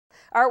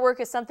Artwork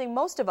is something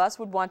most of us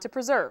would want to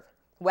preserve.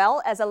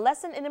 Well, as a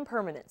lesson in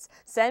impermanence,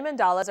 sand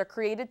mandalas are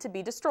created to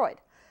be destroyed.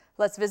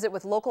 Let's visit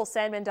with local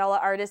sand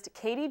mandala artist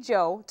Katie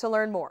Joe to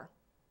learn more.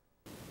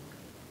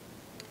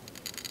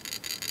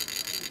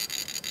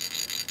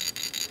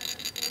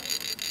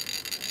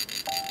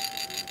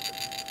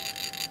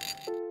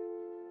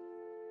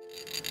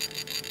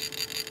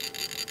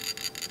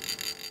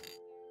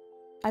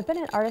 I've been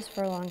an artist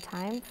for a long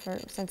time,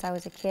 since I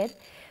was a kid,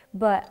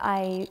 but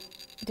I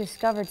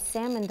discovered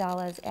sand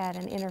mandalas at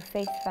an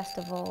interfaith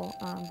festival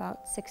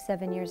about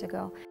 6-7 years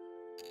ago.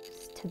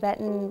 This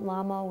Tibetan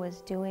Lama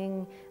was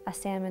doing a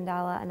sand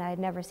mandala and I had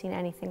never seen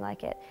anything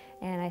like it.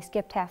 And I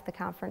skipped half the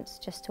conference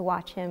just to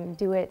watch him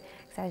do it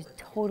because I was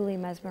totally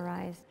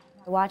mesmerized.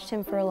 I watched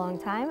him for a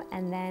long time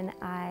and then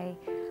I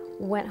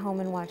went home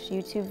and watched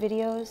YouTube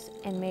videos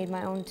and made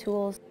my own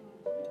tools.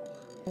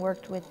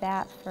 Worked with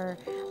that for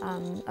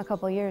a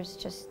couple years,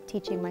 just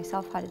teaching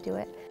myself how to do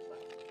it.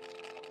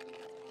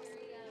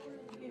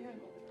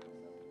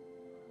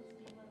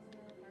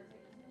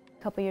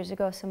 A couple years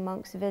ago, some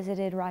monks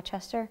visited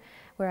Rochester,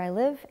 where I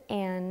live,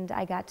 and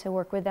I got to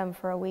work with them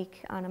for a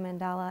week on a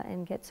mandala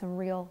and get some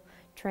real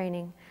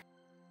training.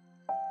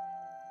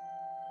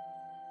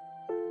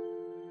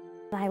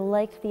 I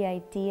liked the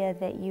idea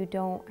that you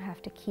don't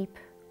have to keep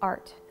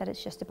art, that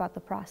it's just about the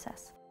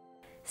process.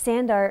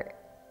 Sand art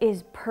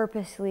is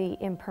purposely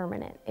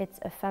impermanent. It's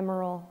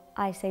ephemeral.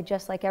 I say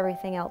just like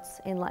everything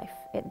else in life.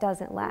 It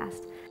doesn't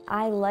last.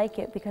 I like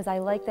it because I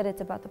like that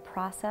it's about the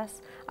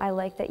process. I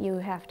like that you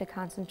have to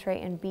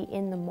concentrate and be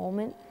in the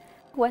moment.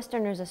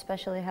 Westerners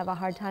especially have a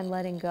hard time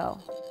letting go.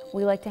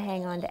 We like to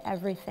hang on to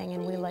everything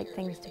and we like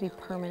things to be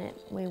permanent.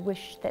 We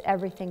wish that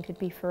everything could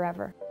be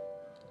forever.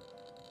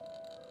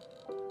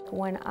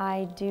 When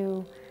I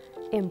do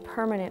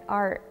impermanent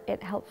art,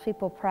 it helps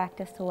people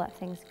practice to let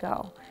things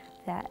go.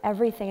 That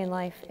everything in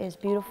life is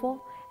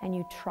beautiful and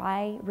you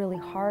try really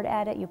hard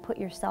at it, you put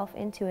yourself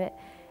into it,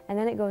 and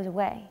then it goes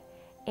away.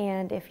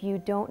 And if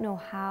you don't know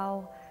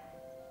how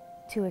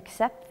to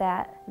accept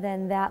that,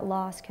 then that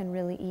loss can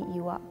really eat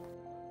you up.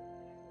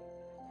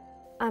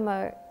 I'm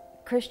a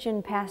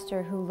Christian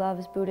pastor who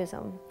loves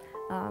Buddhism,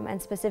 and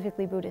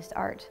specifically Buddhist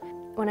art.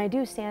 When I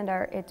do sand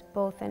art, it's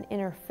both an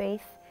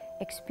interfaith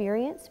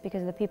experience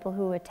because of the people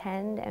who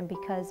attend and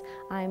because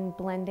I'm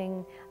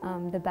blending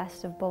the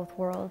best of both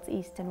worlds,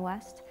 East and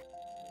West.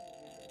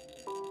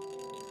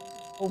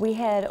 We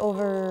had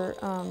over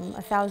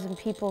 1,000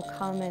 people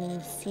come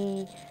and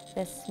see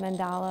this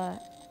mandala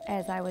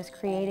as I was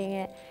creating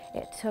it.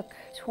 It took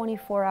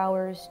 24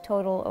 hours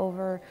total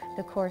over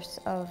the course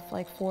of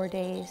like 4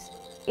 days.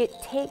 It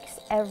takes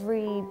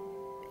every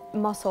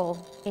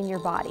muscle in your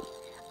body.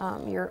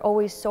 You're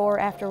always sore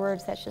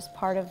afterwards. That's just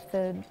part of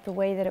the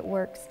way that it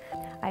works.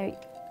 I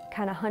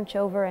kind of hunch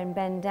over and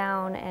bend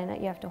down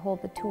and you have to hold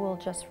the tool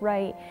just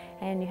right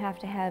and you have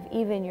to have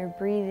even your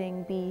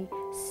breathing be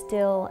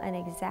still and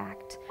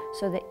exact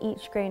so that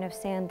each grain of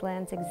sand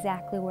lands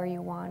exactly where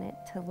you want it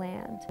to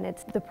land. And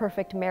it's the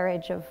perfect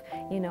marriage of,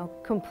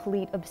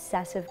 complete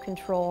obsessive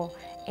control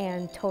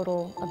and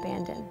total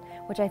abandon,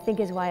 which I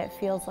think is why it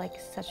feels like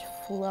such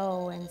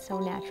flow and so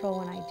natural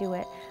when I do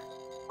it.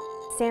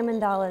 Sand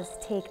mandalas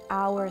take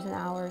hours and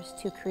hours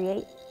to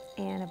create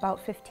and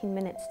about 15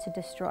 minutes to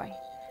destroy.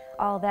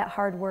 All that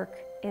hard work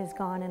is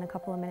gone in a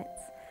couple of minutes,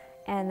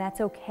 and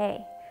that's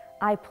okay.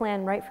 I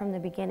plan right from the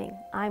beginning.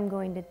 I'm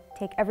going to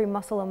take every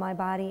muscle of my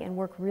body and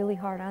work really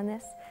hard on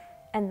this,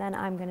 and then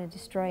I'm going to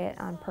destroy it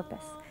on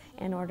purpose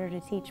in order to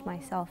teach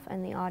myself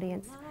and the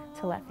audience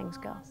to let things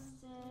go.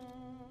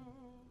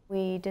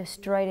 We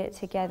destroyed it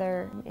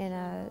together in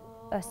a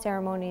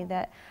ceremony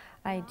that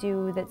I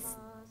do that's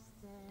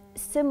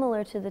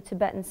similar to the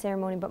Tibetan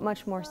ceremony, but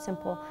much more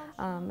simple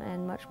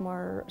and much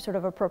more sort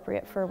of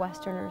appropriate for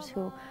Westerners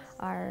who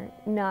are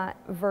not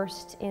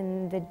versed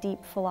in the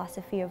deep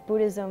philosophy of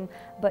Buddhism,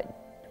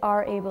 but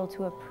are able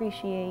to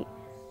appreciate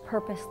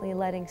purposely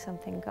letting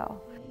something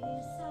go.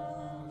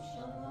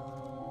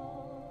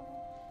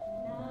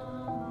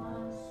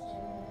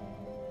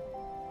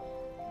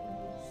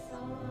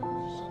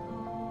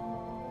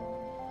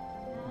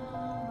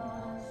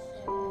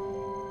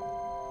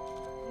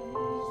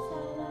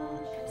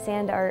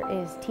 Sand art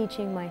is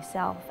teaching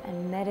myself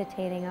and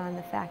meditating on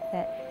the fact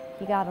that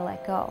you gotta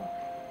let go.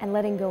 And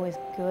letting go is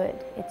good,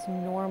 it's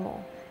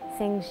normal.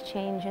 Things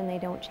change and they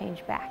don't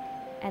change back,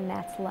 and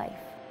that's life.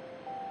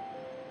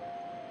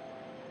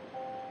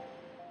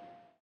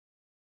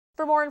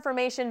 For more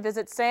information,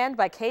 visit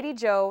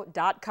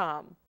sandbykatiejoe.com.